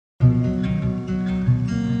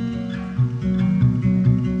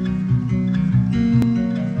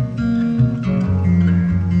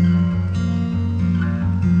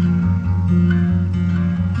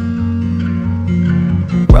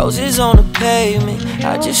Roses on the pavement,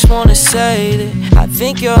 I just wanna say that I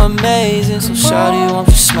think you're amazing. So shawty, won't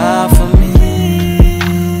you smile for me?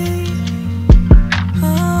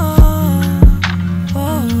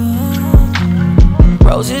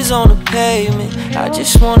 Roses on the pavement, I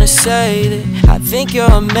just wanna say that I think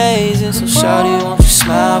you're amazing. So shawty, won't you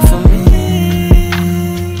smile for me?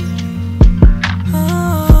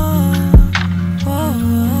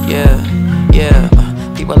 Yeah,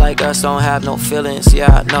 people like us don't have no feelings,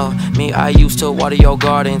 yeah I know. Me, I used to water your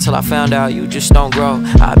garden till I found out you just don't grow.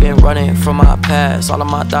 I've been running from my past, all of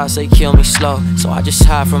my thoughts, they kill me slow. So I just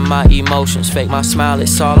hide from my emotions, fake my smile,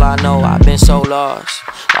 it's all I know. I've been so lost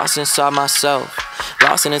inside myself.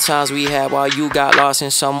 Lost in the times we had while you got lost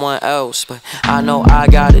in someone else. But I know I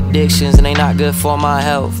got addictions and they not good for my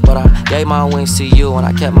health. But I gave my wings to you and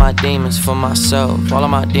I kept my demons for myself. All of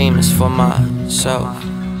my demons for myself.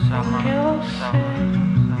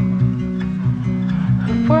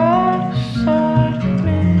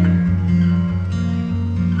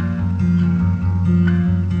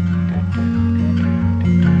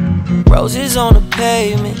 Roses on the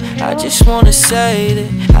pavement, I just wanna say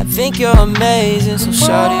that I think you're amazing. So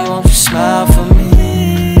shawty, won't you smile for me?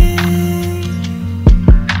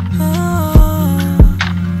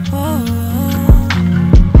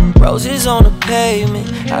 Roses on the pavement,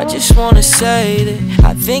 I just wanna say that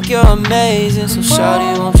I think you're amazing. So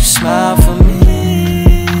shawty, won't you smile for me?